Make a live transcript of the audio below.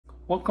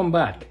Welcome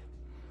back.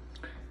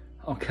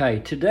 Okay,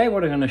 today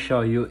what I'm going to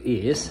show you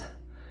is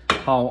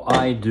how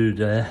I do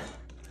the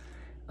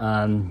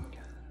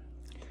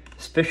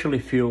specially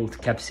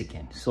filled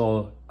capsicum.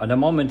 So at the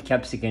moment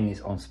capsicum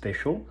is on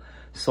special,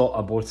 so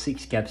I bought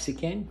 6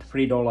 capsicum,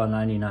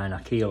 $3.99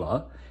 a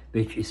kilo,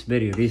 which is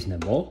very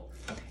reasonable.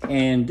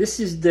 And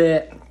this is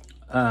the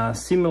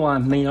similar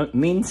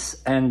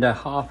mince and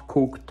half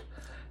cooked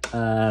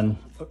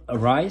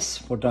rice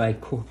what I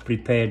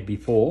prepared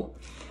before,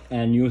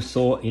 and you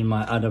saw in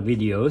my other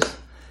videos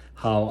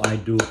how I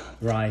do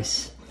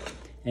rice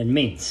and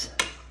mince.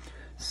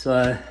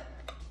 So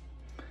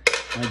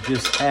I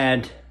just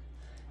add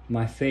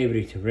my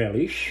favorite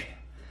relish.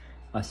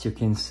 As you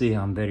can see,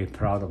 I'm very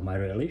proud of my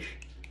relish.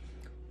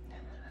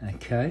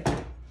 Okay,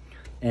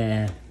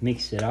 and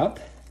mix it up.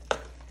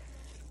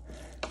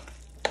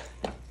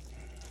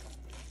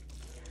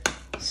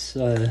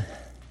 So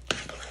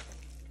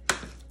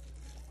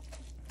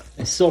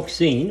it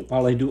soaks in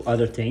while I do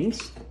other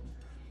things.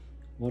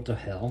 What the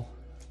hell?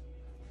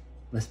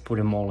 Let's put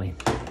them all in.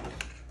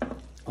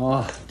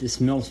 Oh, this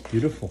smells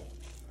beautiful.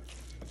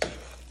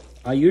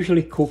 I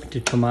usually cook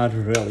the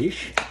tomato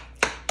relish.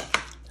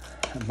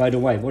 By the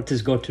way, what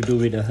has got to do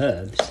with the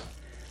herbs?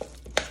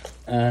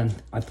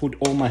 I put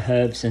all my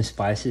herbs and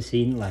spices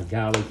in, like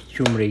garlic,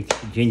 turmeric,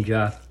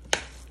 ginger,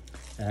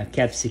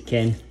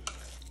 capsicum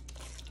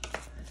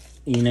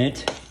in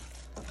it.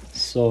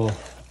 So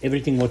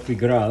everything what we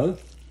grow,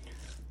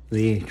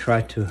 we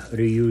try to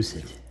reuse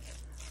it.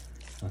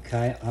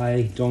 Okay,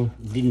 I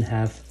didn't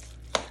have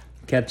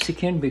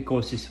capsicum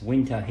because it's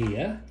winter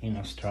here in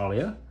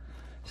Australia,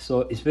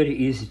 so it's very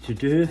easy to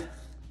do.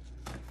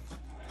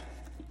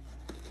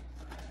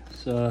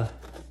 So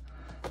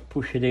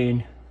push it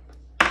in,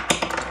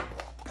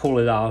 pull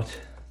it out,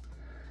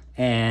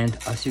 and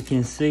as you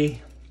can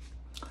see,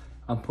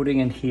 I'm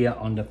putting it here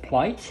on the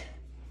plate.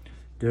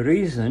 The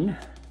reason,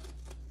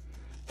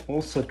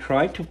 also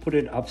try to put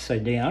it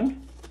upside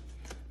down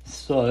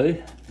so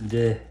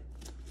the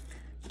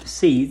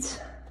seeds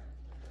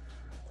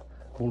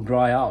will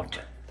dry out,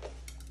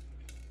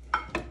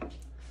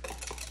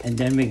 and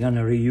then we're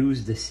gonna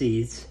reuse the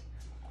seeds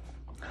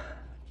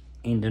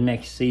in the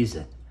next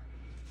season.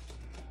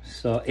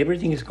 So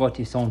everything has got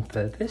its own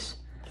purpose.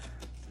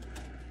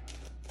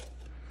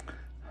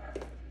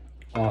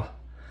 Oh,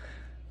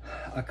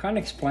 I can't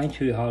explain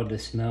to you how the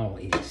smell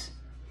is.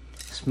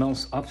 It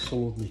smells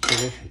absolutely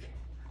terrific.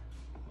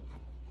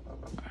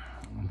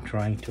 I'm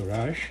trying to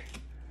rush.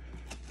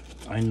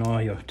 I know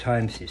your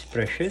time is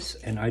precious,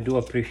 and I do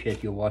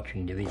appreciate you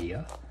watching the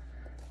video.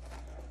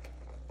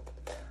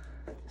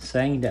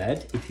 Saying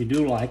that, if you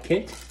do like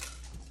it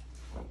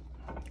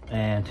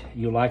and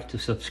you like to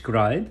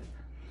subscribe,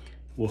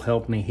 will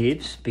help me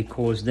heaps,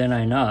 because then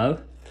I know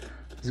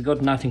it's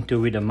got nothing to do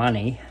with the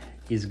money.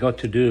 It's got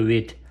to do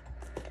with,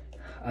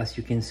 as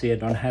you can see, I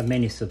don't have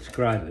many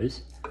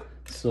subscribers,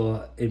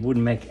 so it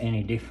wouldn't make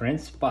any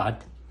difference,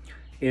 but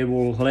it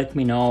will let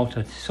me know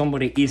that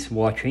somebody is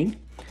watching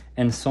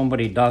and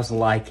somebody does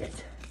like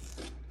it,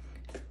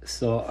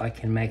 so I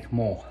can make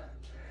more.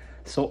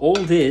 So all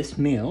this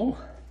meal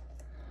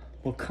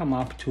will come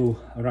up to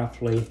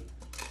roughly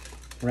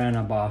around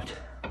about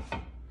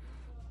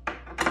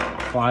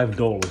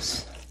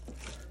 $5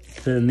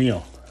 per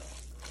meal.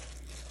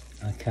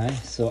 Okay,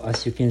 so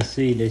as you can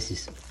see,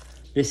 this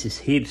is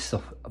heaps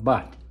of,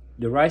 but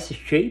the rice is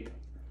cheap,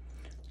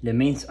 the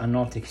mince are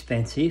not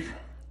expensive.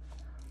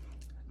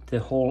 The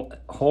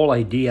whole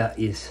idea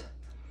is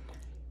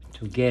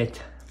to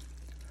get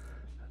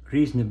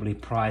reasonably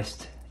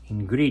priced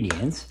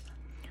ingredients,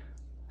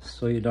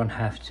 so you don't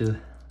have to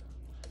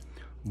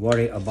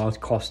worry about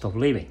cost of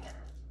living.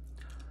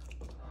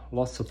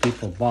 Lots of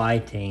people buy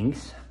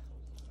things,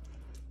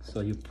 so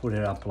you put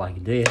it up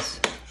like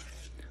this,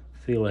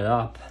 fill it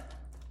up,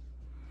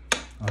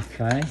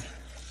 okay,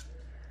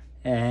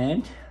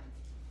 and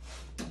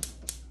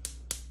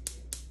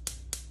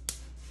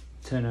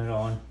turn it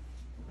on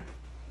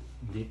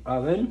the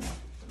oven.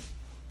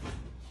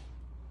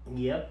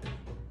 Yep,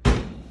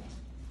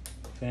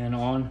 fan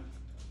on.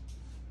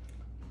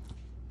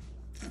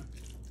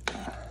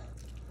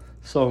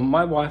 So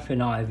my wife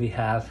and I, we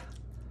have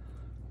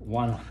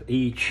one of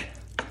each,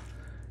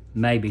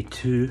 maybe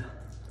 2.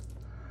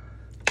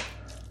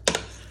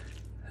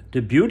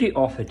 The beauty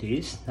of it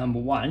is, number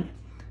one,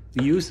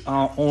 we use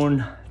our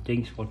own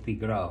things what we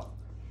grow,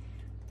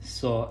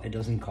 so it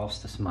doesn't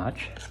cost us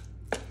much.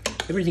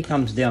 Everything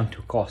comes down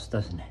to cost,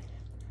 doesn't it?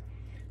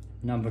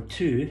 Number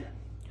 2,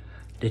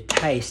 the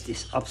taste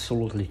is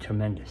absolutely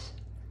tremendous.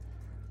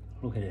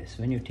 Look at this,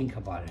 when you think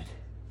about it.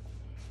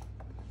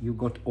 You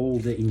got all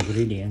the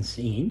ingredients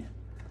in.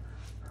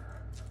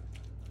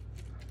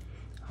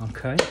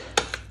 Okay.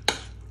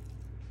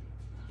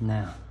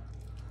 Now,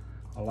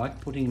 I like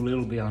putting a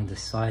little bit on the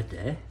side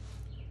there,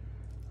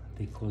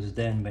 because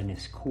then when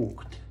it's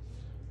cooked,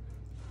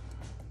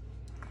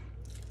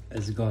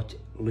 it's got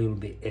a little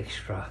bit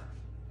extra.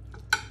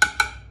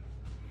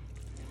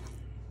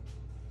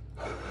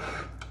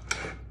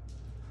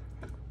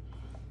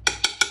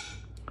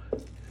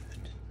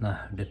 Now,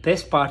 the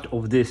best part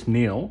of this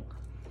meal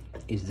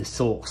is the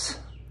sauce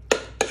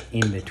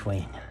in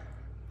between.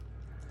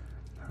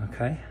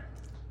 Okay.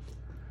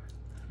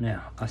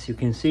 Now, as you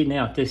can see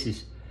now, this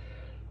is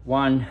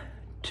one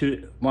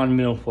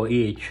meal for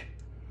each,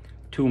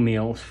 2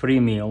 meals, 3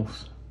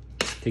 meals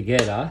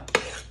together.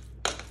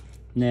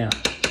 Now,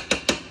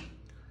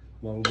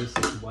 while this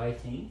is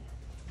waiting,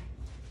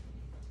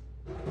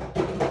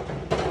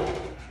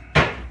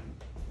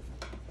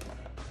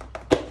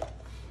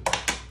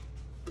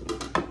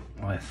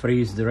 I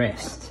freeze the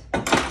rest.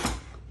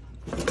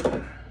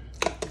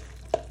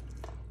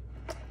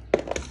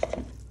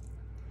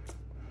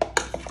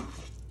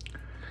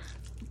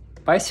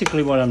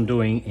 Basically what I'm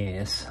doing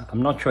is,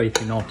 I'm not sure if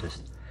you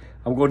noticed,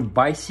 I've got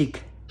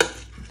basic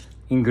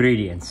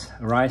ingredients: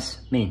 rice,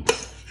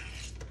 mince,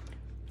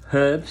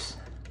 herbs,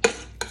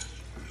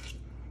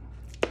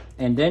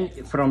 and then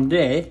from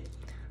there,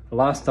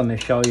 last time I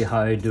showed you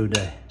how I do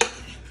the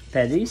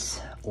patties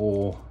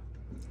or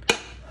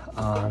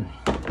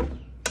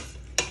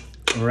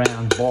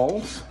round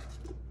balls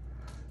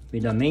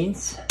with the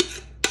mince.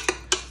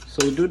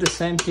 So we do the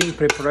same thing.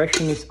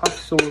 Preparation is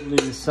absolutely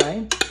the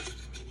same.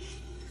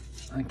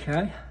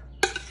 Okay,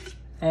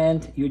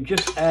 and you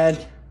just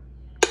add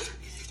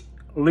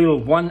little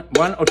one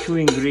or 2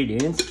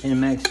 ingredients and it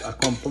makes a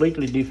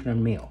completely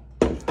different meal.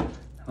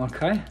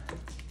 Okay,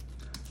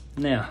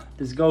 now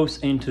this goes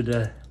into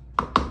the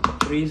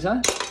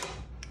freezer,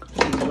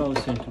 this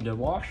goes into the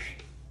wash.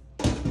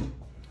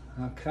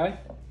 Okay,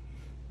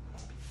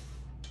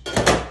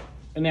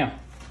 and now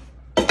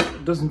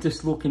doesn't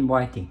this look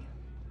inviting?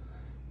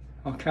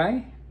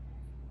 Okay,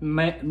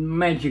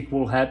 magic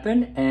will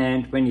happen,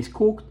 and when it's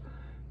cooked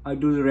I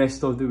do the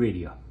rest of the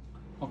video.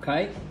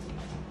 Okay,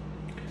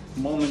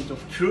 moment of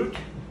truth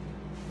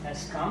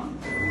has come.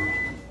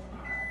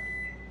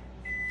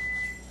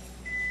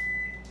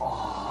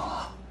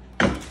 Oh,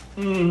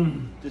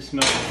 this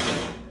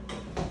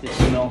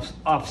smells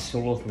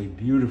absolutely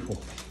beautiful.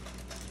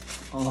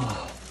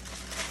 Oh,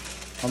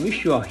 I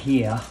wish you are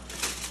here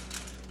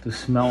to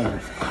smell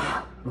it.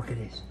 Look at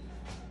this.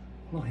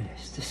 Look at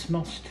this. This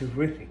smells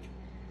terrific.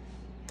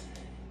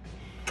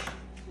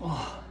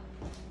 Oh.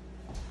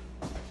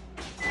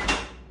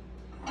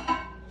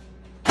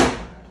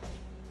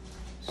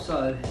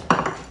 So,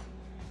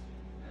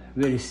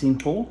 very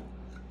simple.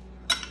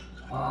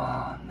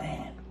 Oh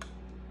man,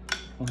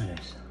 look at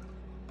this.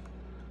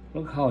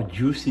 Look how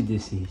juicy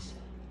this is.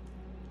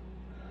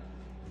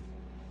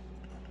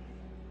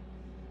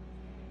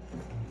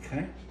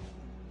 Okay,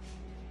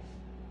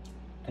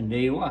 and there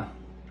you are.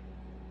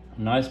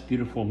 A nice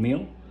beautiful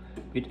meal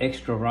with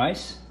extra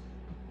rice.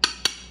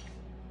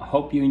 I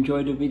hope you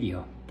enjoyed the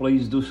video.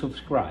 Please do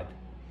subscribe.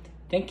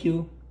 Thank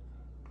you.